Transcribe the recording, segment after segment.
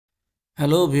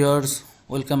Hello viewers,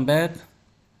 welcome back.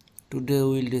 Today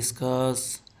we'll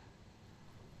discuss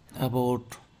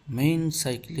about main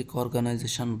cyclic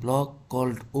organization block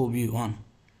called OB1.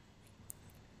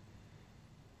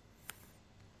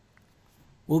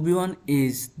 OB1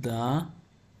 is the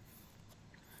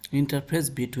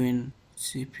interface between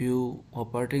CPU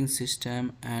operating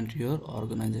system and your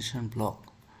organization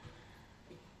block.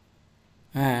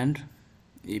 And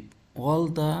if all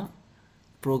the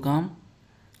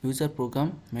user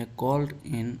program may called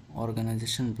in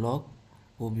organization block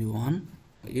OB1,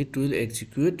 it will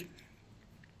execute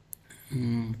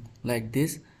like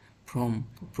this from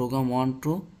program 1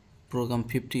 to program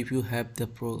 50. If you have the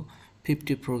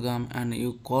 50 program and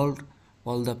you called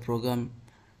all the program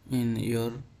in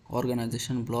your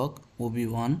organization block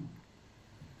OB1,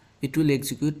 it will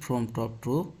execute from top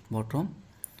to bottom.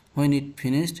 When it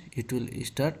finished, it will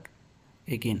start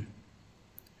again.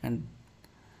 And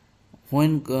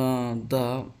when during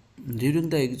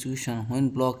the execution, when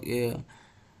block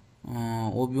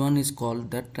OB1 is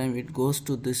called, that time it goes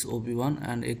to this OB1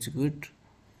 and execute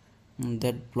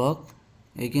that block,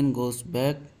 again goes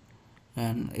back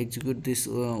and execute this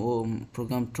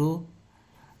program 2,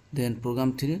 then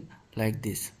program 3, like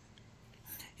this.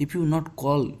 If you not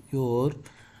call your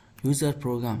user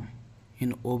program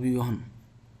in OB1,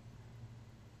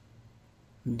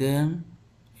 then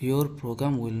your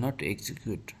program will not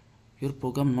execute. Your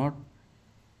program not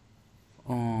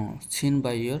seen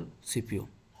by your CPU.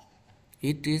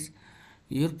 It is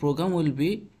your program will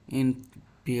be in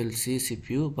PLC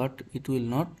CPU, but it will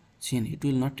not seen, it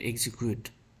will not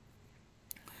execute.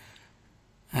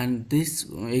 And this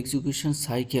execution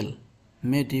cycle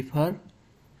may differ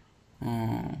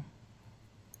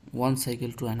one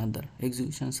cycle to another.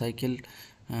 Execution cycle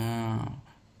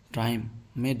time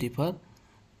may differ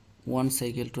one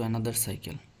cycle to another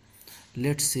cycle.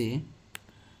 Let's see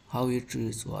how it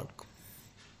is work.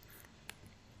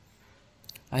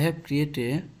 I have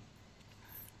created a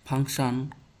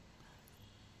function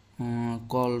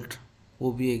called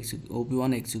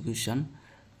OB1 execution.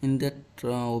 In that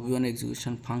OB1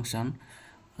 execution function,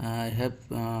 I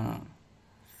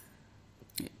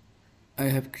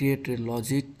have created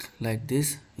logic like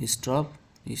this: stop,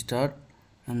 start,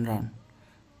 and run.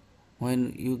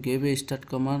 When you give a start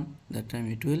command, that time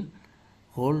it will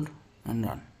hold and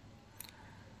run.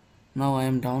 Now I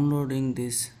am downloading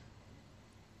this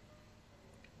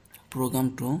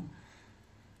program to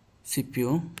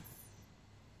CPU.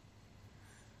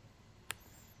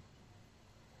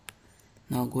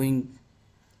 Now going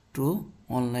to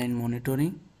online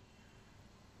monitoring.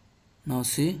 Now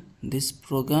see, this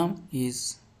program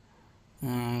is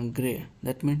gray.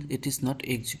 That means it is not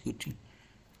executing.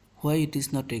 Why it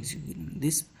is not executing?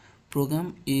 This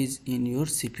program is in your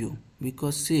CPU,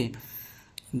 because see,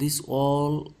 this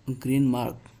all green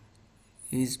mark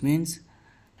is means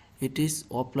it is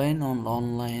offline or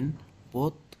online,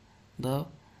 both the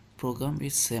program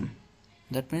is same.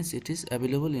 That means it is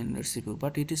available in your CPU,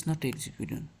 but it is not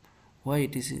executing. Why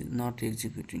it is not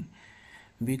executing?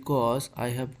 Because I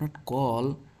have not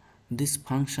called this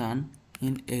function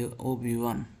in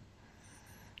OB1.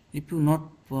 If you not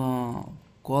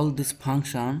call this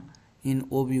function in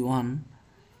OB1,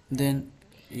 then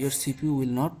your CPU will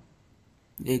not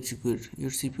execute. Your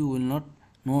CPU will not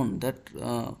know that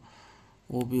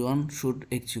OB1 should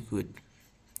execute.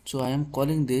 So I am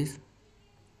calling this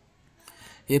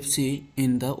FC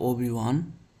in the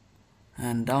OB1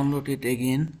 and download it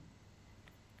again.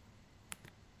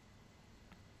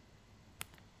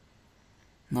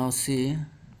 Now see,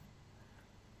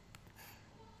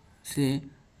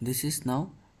 this is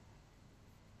now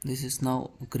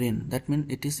green. That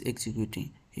means it is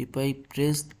executing. If I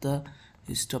press the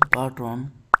stop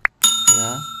button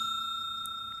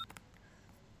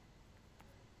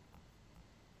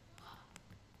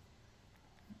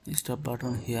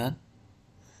here,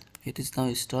 it is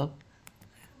now stop.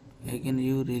 Again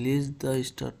you release the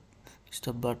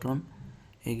stop button,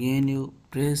 again you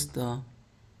press the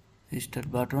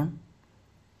start button,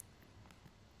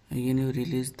 again you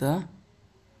release the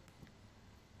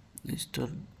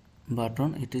start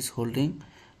button, it is holding.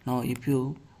 Now if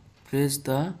you press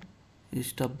the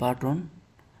stop button,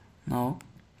 now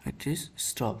it is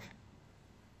stop.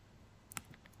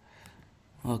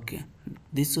 Okay,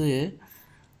 this way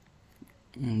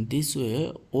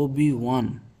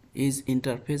OB1 is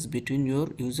interface between your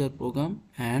user program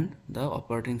and the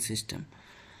operating system.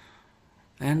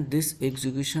 And this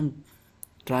execution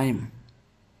time,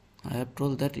 I have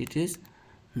told that it is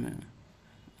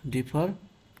differ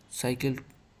cycle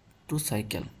to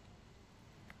cycle.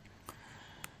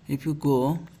 If you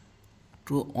go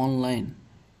to online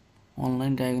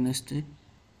online diagnostic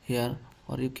here,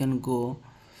 or you can go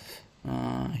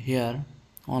here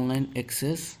online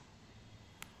access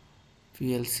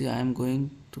PLC. I am going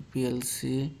to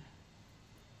PLC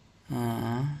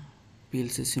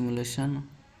simulation.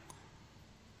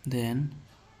 Then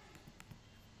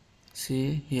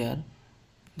see here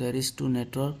there is two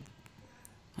network.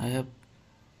 I have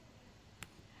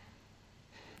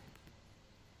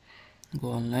go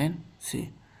online.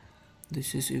 See,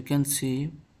 this is, you can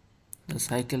see the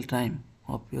cycle time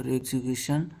of your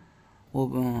execution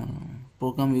of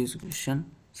program execution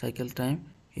cycle time.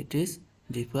 It is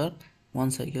differ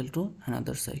one cycle to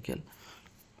another cycle.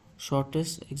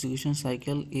 Shortest execution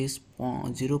cycle is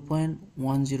 0.102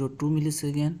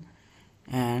 millisecond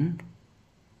and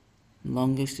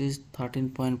longest is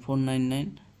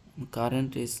 13.499.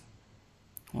 Current is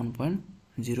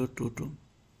 1.022.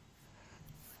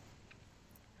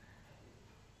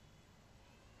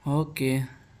 Okay,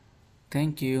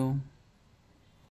 thank you.